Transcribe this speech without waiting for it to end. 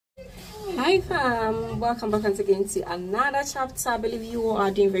Hi fam, welcome back once again to another chapter. I believe you all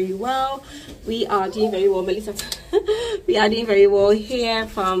are doing very well. We are doing very well, Melissa. We are doing very well here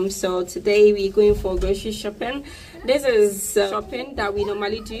fam. So today we're going for grocery shopping. This is shopping that we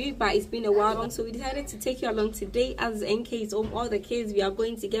normally do, but it's been a while, so we decided to take you along today as NK is home. All the kids, we are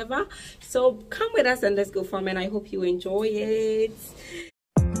going together. So come with us and let's go fam, and I hope you enjoy it.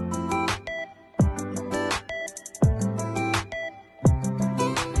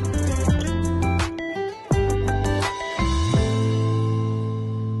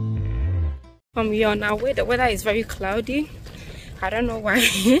 We are on our way. The weather is very cloudy. I don't know why.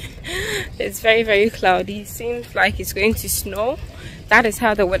 It's very cloudy. Seems like it's going to snow. That is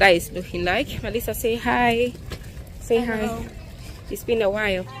how the weather is looking like. Melissa, say hi. Say hello. Hi. It's been a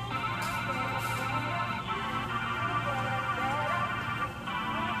while.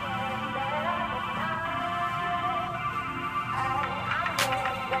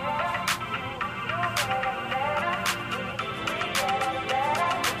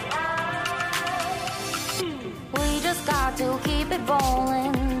 To keep it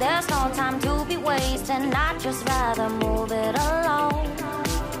rolling, there's no time to be wasting. I'd just rather move it along.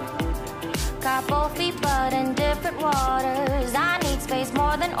 Got both feet but in different waters. I need space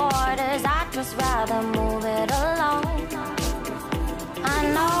more than orders. I'd just rather move it along. I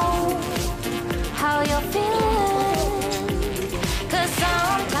know how you're feeling, 'cause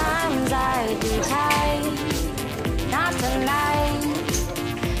sometimes I do tight. Not tonight.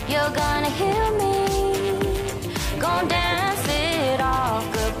 You're gonna hear me. Gonna dance it off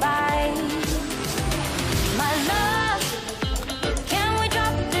goodbye. My love, can we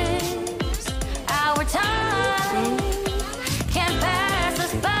drop this? Our time can't pass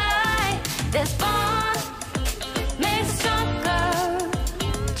us by. This bond makes us stronger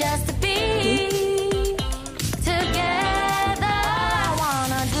just to be together. I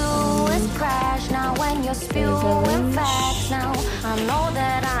wanna do is crash now when you're spewing facts. Now I know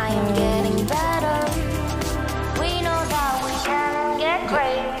that I am getting better.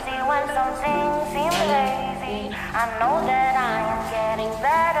 Crazy when some things seem lazy. I know that I am getting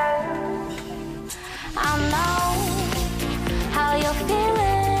better. I know how you're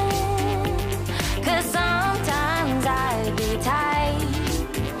feeling, 'cause sometimes I do tight.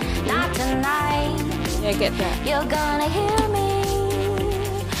 Not tonight. Yeah, get that. You're gonna hear me.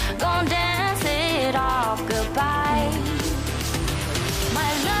 Gonna dance it off goodbye.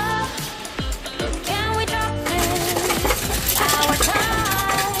 My love, can we drop this? Our time.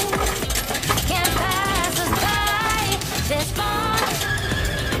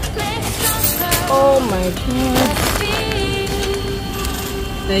 Oh my god,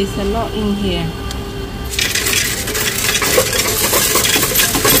 there is a lot in here.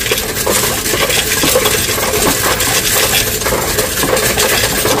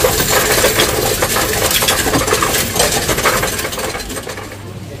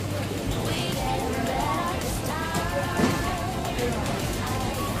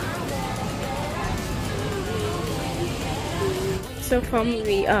 So from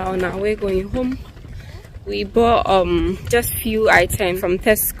we are on our way going home. We bought just few items from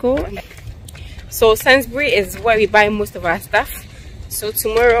Tesco. So Sainsbury is where we buy most of our stuff. So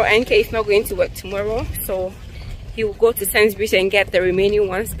tomorrow NK is not going to work tomorrow, so he will go to Sainsbury and get the remaining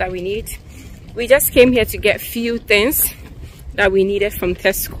ones that we need. We just came here to get few things that we needed from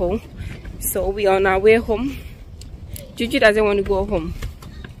Tesco. So we are on our way home. Juju doesn't want to go home.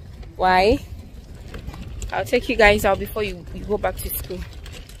 Why? I'll take you guys out before you go back to school.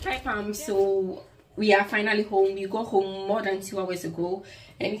 Hi fam, so we are finally home. We got home more than 2 hours ago.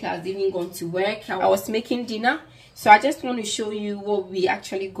 Emeka has even gone to work. I was making dinner, so I just want to show you what we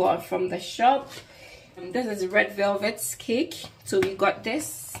actually got from the shop. This is red velvet cake. So we got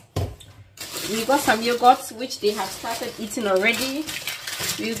this. We got some yogurt which they have started eating already.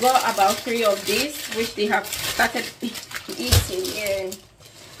 We got about 3 of these which they have started eating. Yeah,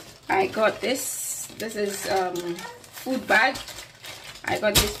 I got this. This is food bag. I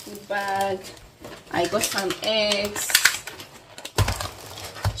got this food bag. I got some eggs.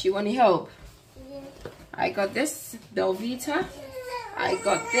 Do you want to help? Yeah. I got this Belvita. I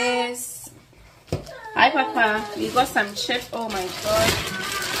got this. Hi Papa. We got some chips. Oh my god.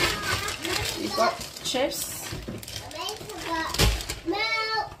 We got chips.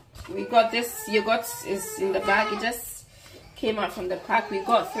 We got this yogurt is in the bag. It just came out from the pack. We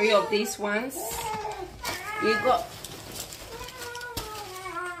got 3 of these ones. We got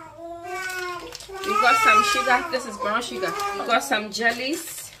some sugar. This is brown sugar. We got some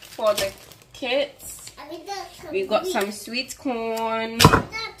jellies for the kids. We got some sweet corn.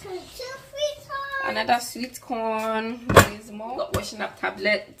 Another sweet corn. There's more. Got washing up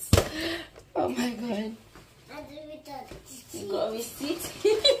tablets. Oh my god. We got receipt.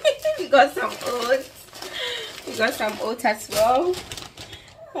 We got some oats. We got some oats as well.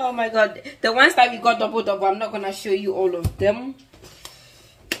 Oh my god. The ones that we got double, I'm not gonna show you all of them.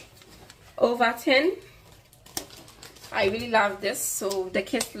 Ovaltine. I really love this, so the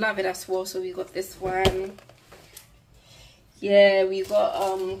kids love it as well, so we got this one. Yeah, we got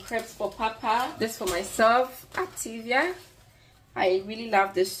crepes for Papa, this for myself, Activia. I really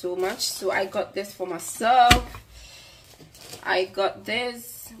love this so much, so I got this for myself. I got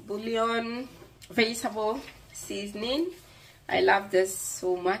this bouillon vegetable seasoning. I love this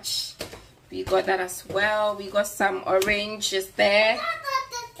so much. We got that as well. We got some oranges there.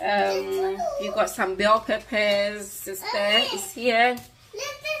 We got some bell peppers, it's there, it's here.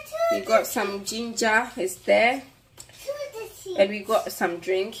 We got some ginger, it's there. And we got some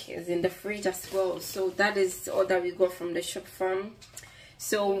drink, it's in the fridge as well. So that is all that we got from the shop farm.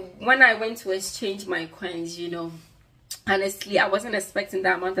 So when I went to exchange my coins, you know, honestly, I wasn't expecting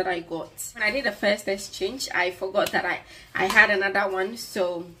the amount that I got. When I did the first exchange, I forgot that I had another one.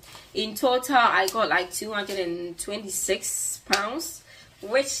 So in total, I got like 226 pounds.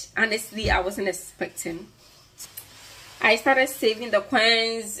 Which honestly I wasn't expecting. I started saving the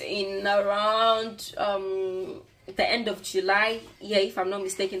coins in around the end of July. Yeah, if I'm not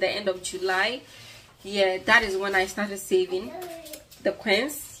mistaken, the end of July. Yeah, that is when I started saving the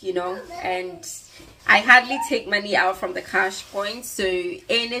coins, you know. And I hardly take money out from the cash point, so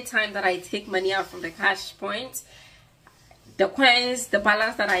anytime that I take money out from the cash point, the coins, the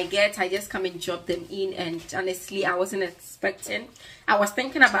balance that I get, I just come and drop them in. And honestly, I wasn't expecting. I was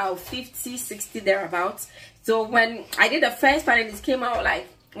thinking about 50, 60 thereabouts. So when I did the first one and it came out like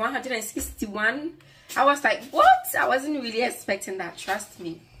 161, I was like, what? I wasn't really expecting that, trust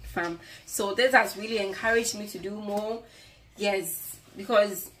me, fam. So this has really encouraged me to do more. Yes,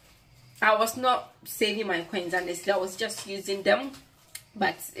 because I was not saving my coins, honestly, I was just using them.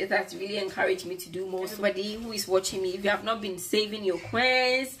 But it has really encouraged me to do more. Everybody who is watching me, if you have not been saving your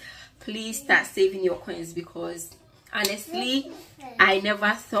coins, please start saving your coins, because honestly, I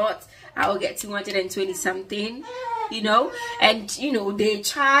never thought I would get 220 something, you know. And you know, they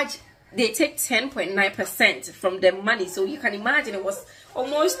take 10.9% from the money, so you can imagine it was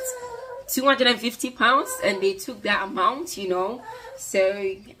almost 250 pounds and they took that amount, you know. So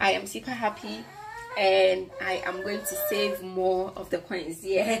I am super happy. And I am going to save more of the coins.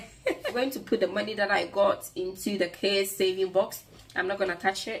 Yeah, I'm going to put the money that I got into the case saving box. I'm not gonna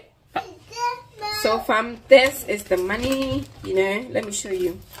touch it. So fam, this is the money, you know. Let me show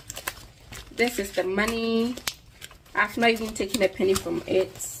you. This is the money. I've not even taken a penny from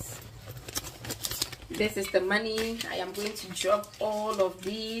it. This is the money. I am going to drop all of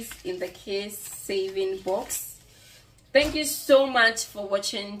these in the case saving box. Thank you so much for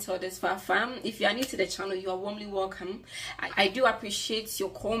watching till this far, fam. If you are new to the channel, you are warmly welcome. I do appreciate your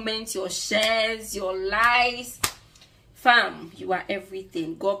comments, your shares, your likes. Fam, you are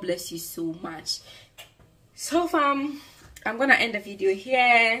everything. God bless you so much. So fam, I'm gonna end the video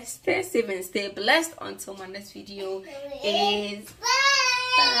here. Stay safe and stay blessed until my next video is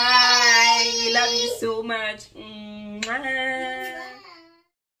bye. We love you so much. Mwah.